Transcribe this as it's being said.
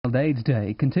World AIDS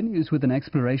Day continues with an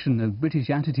exploration of British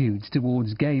attitudes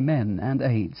towards gay men and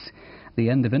AIDS. The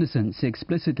End of Innocence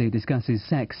explicitly discusses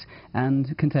sex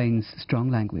and contains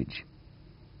strong language.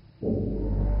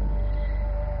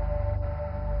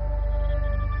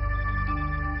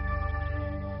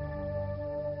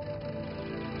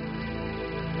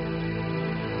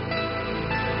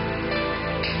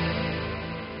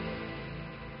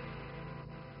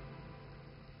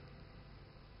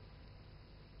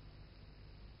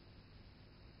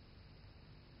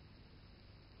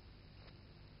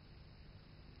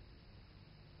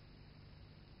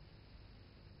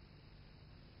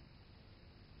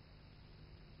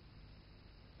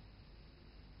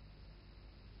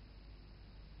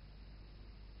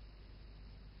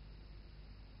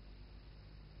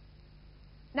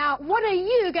 Now, what are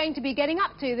you going to be getting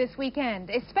up to this weekend,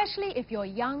 especially if you're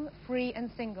young, free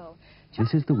and single?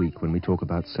 This is the week when we talk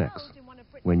about sex,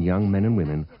 when young men and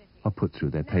women are put through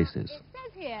their paces. It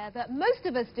says here that most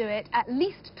of us do it at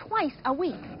least twice a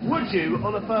week. Would you,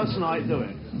 on a first night, do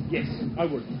it? Yes, I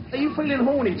would. Are you feeling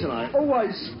horny tonight?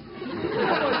 Always.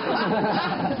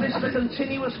 It's the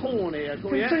continuous horny.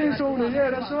 Continuous horny, yeah,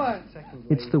 that's right.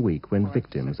 It's the week when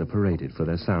victims are paraded for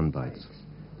their sound bites.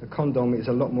 A condom is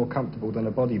a lot more comfortable than a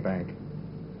body bag.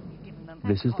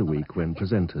 This is the week when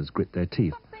presenters grit their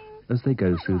teeth as they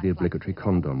go through the obligatory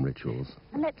condom rituals.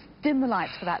 And let's dim the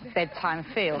lights for that bedtime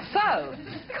feel. So,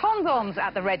 condoms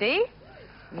at the ready.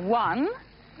 1,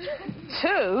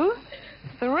 2,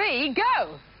 3,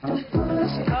 go! Oh,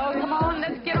 come on,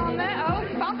 let's get on there. Oh,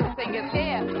 bumper fingers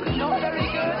here. Not very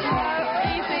good. No,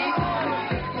 easy.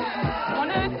 1,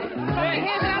 2, 3.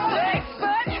 Here's an absolute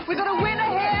expert. We've got a winner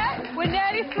here. We're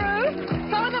nearly through.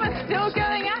 Some of them are still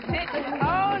going at it.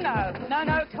 Oh, no. No,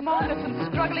 no, come on. There's some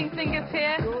struggling fingers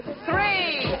here.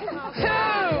 3, 2,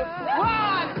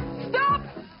 1. Stop!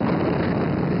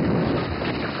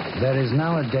 There is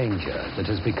now a danger that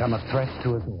has become a threat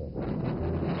to us all.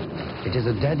 It is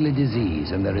a deadly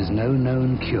disease and there is no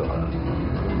known cure.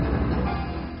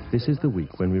 This is the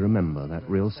week when we remember that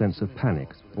real sense of panic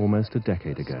almost a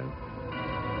decade ago.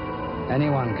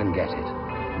 Anyone can get it,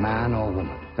 man or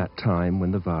woman. That time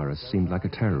when the virus seemed like a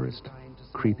terrorist,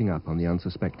 creeping up on the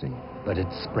unsuspecting. But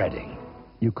it's spreading.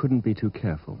 You couldn't be too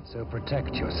careful. So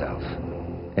protect yourself.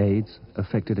 AIDS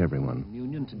affected everyone.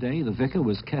 Communion today, the vicar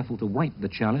was careful to wipe the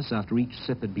chalice after each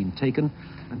sip had been taken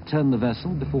and turn the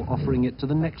vessel before offering it to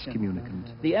the next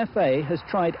communicant. The FA has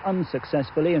tried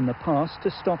unsuccessfully in the past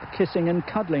to stop kissing and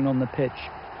cuddling on the pitch.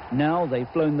 Now they've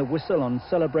blown the whistle on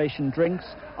celebration drinks,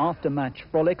 after-match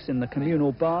frolics in the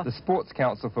communal bar. The Sports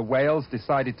Council for Wales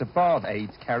decided to bar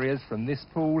AIDS carriers from this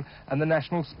pool and the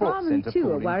National Sports Centre pool.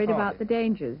 Too are worried about the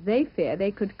dangers. They fear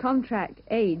they could contract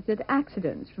AIDS at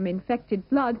accidents from infected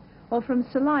blood or from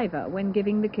saliva when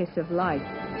giving the kiss of life.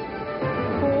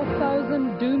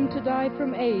 4,000 doomed to die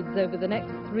from AIDS over the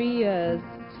next 3 years.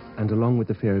 And along with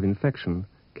the fear of infection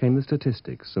came the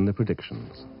statistics and the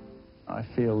predictions. I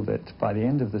feel that by the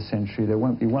end of the century there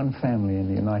won't be one family in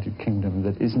the United Kingdom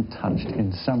that isn't touched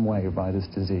in some way by this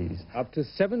disease. Up to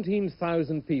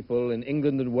 17,000 people in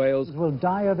England and Wales will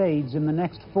die of AIDS in the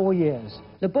next 4 years.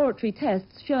 Laboratory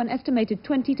tests show an estimated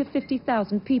 20 to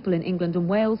 50,000 people in England and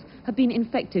Wales have been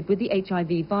infected with the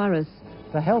HIV virus.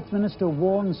 The Health Minister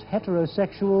warns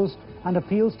heterosexuals and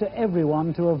appeals to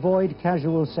everyone to avoid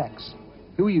casual sex.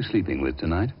 Who are you sleeping with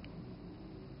tonight?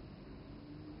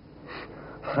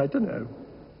 I don't know.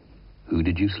 Who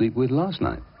did you sleep with last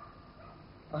night?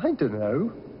 I don't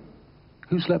know.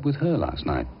 Who slept with her last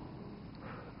night?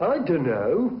 I don't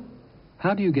know.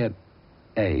 How do you get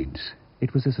AIDS?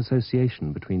 It was this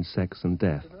association between sex and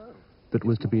death that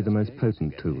was to be the most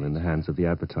potent tool in the hands of the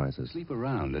advertisers. Sleep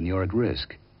around and you're at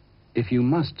risk. If you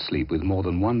must sleep with more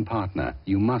than one partner,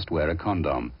 you must wear a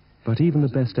condom. But even the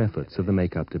best efforts of the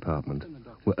makeup department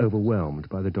were overwhelmed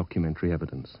by the documentary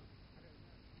evidence.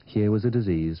 Here was a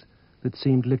disease that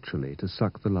seemed literally to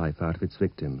suck the life out of its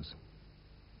victims.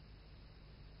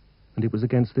 And it was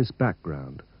against this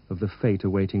background of the fate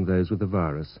awaiting those with the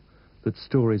virus that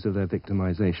stories of their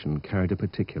victimization carried a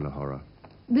particular horror.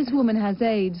 This woman has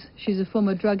AIDS. She's a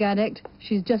former drug addict.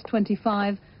 She's just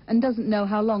 25 and doesn't know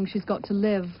how long she's got to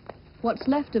live. What's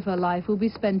left of her life will be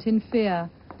spent in fear.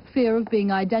 Fear of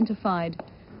being identified.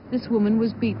 This woman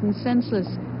was beaten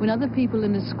senseless when other people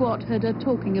in the squat heard her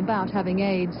talking about having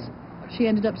AIDS. She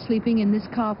ended up sleeping in this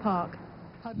car park.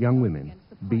 Young women,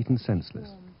 beaten senseless,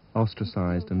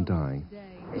 ostracized and dying.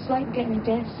 It's like getting a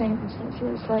death sentence.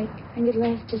 It's like, and you're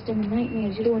left just in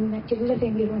nightmares. You're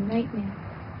living your own nightmare.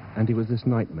 And it was this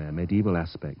nightmare medieval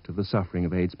aspect of the suffering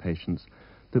of AIDS patients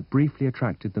that briefly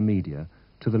attracted the media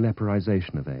to the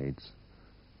leperization of AIDS.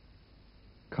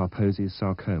 Kaposi's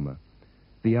sarcoma,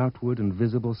 the outward and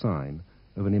visible sign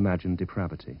of an imagined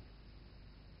depravity.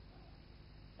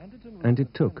 And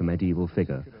it took a medieval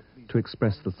figure to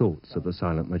express the thoughts of the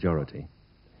silent majority.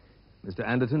 Mr.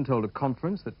 Anderton told a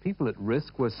conference that people at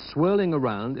risk were swirling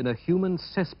around in a human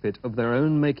cesspit of their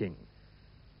own making.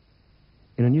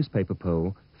 In a newspaper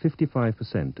poll,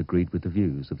 55% agreed with the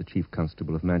views of the Chief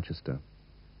Constable of Manchester.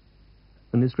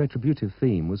 And this retributive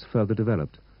theme was further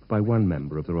developed by one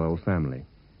member of the royal family.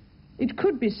 It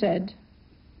could be said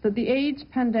that the AIDS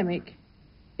pandemic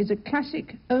is a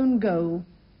classic own goal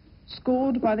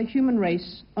scored by the human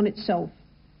race on itself.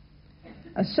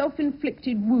 A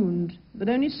self-inflicted wound that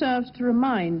only serves to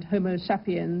remind Homo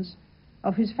sapiens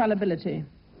of his fallibility.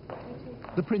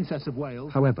 The Princess of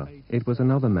Wales... However, it was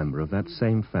another member of that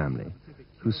same family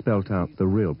who spelt out the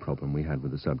real problem we had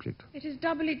with the subject. It is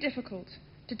doubly difficult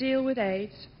to deal with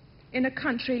AIDS in a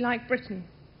country like Britain,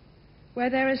 where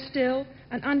there is still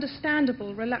an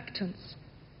understandable reluctance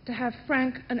to have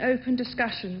frank and open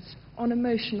discussions on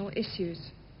emotional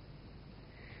issues.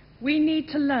 We need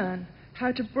to learn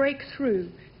how to break through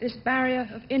this barrier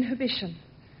of inhibition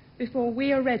before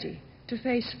we are ready to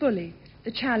face fully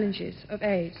the challenges of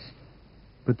AIDS.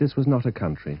 But this was not a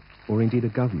country, or indeed a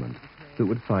government, that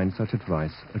would find such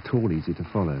advice at all easy to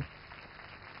follow.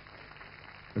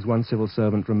 As one civil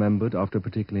servant remembered after a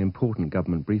particularly important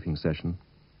government briefing session,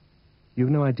 "You've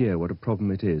no idea what a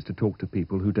problem it is to talk to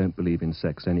people who don't believe in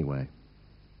sex anyway."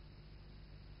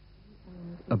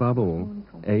 Above all,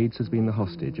 AIDS has been the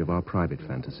hostage of our private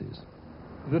fantasies.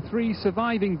 The 3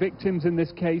 surviving victims in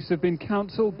this case have been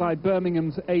counselled by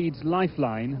Birmingham's AIDS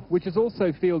Lifeline, which has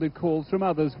also fielded calls from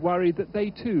others worried that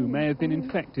they too may have been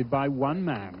infected by one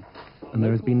man. And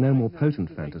there has been no more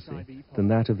potent fantasy than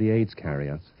that of the AIDS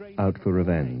carrier out for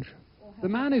revenge. The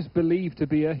man is believed to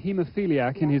be a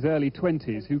haemophiliac in his early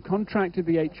 20s who contracted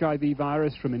the HIV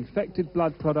virus from infected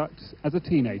blood products as a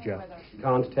teenager. You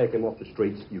can't take him off the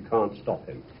streets, you can't stop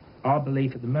him. Our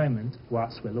belief at the moment,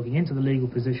 whilst we're looking into the legal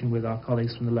position with our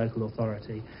colleagues from the local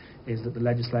authority, is that the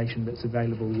legislation that's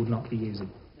available would not be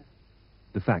usable.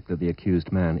 The fact that the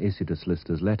accused man issued a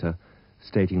solicitor's letter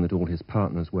stating that all his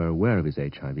partners were aware of his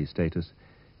HIV status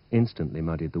instantly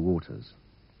muddied the waters.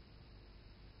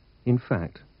 In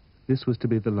fact, this was to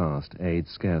be the last AIDS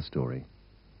scare story.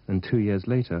 And 2 years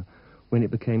later, when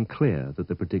it became clear that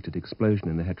the predicted explosion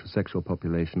in the heterosexual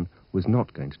population was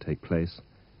not going to take place,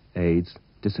 AIDS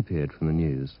disappeared from the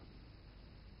news.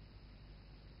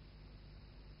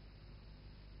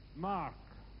 Mark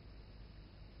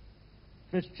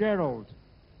Fitzgerald,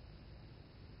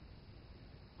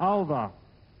 Alva,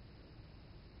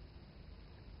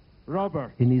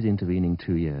 Robert. In these intervening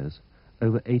 2 years,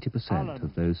 over 80% Alan.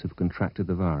 of those who've contracted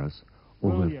the virus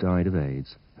or who William. have died of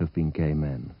AIDS have been gay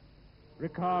men.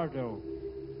 Ricardo,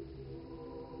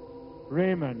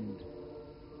 Raymond,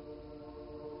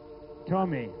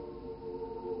 Tommy,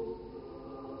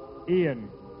 Ian,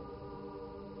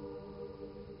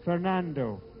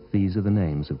 Fernando, These are the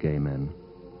names of gay men.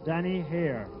 Danny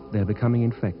Hare, They're becoming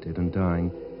infected and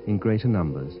dying in greater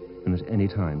numbers than at any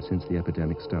time since the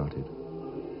epidemic started.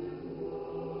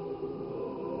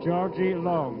 Georgie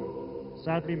Long,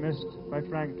 sadly missed by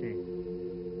Frankie,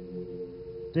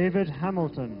 David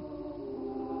Hamilton,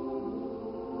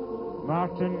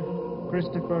 Martin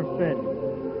Christopher Finn,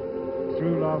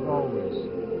 True Love Always,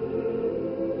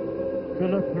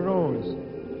 Philip Rose,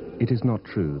 It is not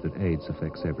true that AIDS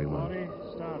affects everyone. Laurie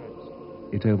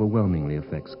Starrett, It overwhelmingly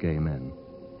affects gay men.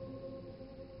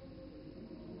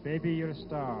 Baby Your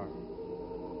Star,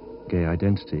 Gay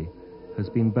identity has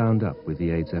been bound up with the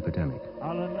AIDS epidemic.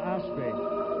 Alan Ashby,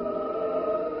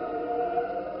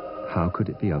 How could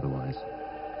it be otherwise?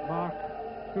 Mark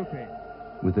Coopey,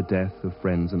 With the death of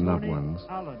friends and loved Tony ones,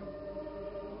 Allen,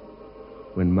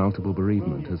 when multiple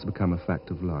bereavement has become a fact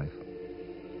of life.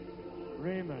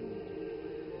 Raymond,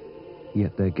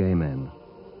 Yet they're gay men.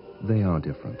 They are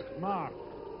different. Mark,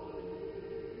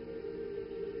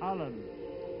 Alan,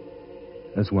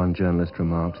 As one journalist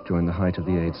remarked during the height of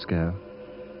the AIDS scare,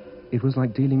 it was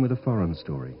like dealing with a foreign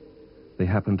story. They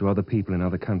happened to other people in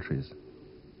other countries,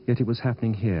 yet it was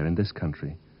happening here in this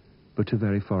country, but to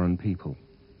very foreign people.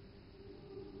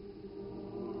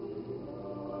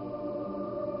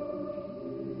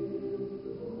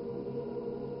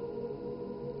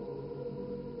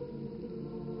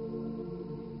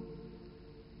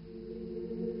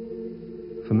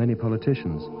 For many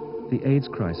politicians, the AIDS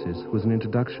crisis was an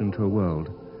introduction to a world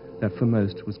that for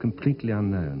most was completely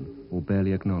unknown or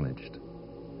barely acknowledged.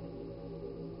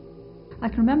 I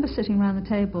can remember sitting around the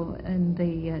table in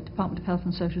the Department of Health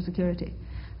and Social Security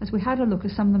as we had a look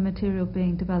at some of the material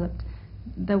being developed.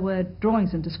 There were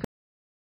drawings and descriptions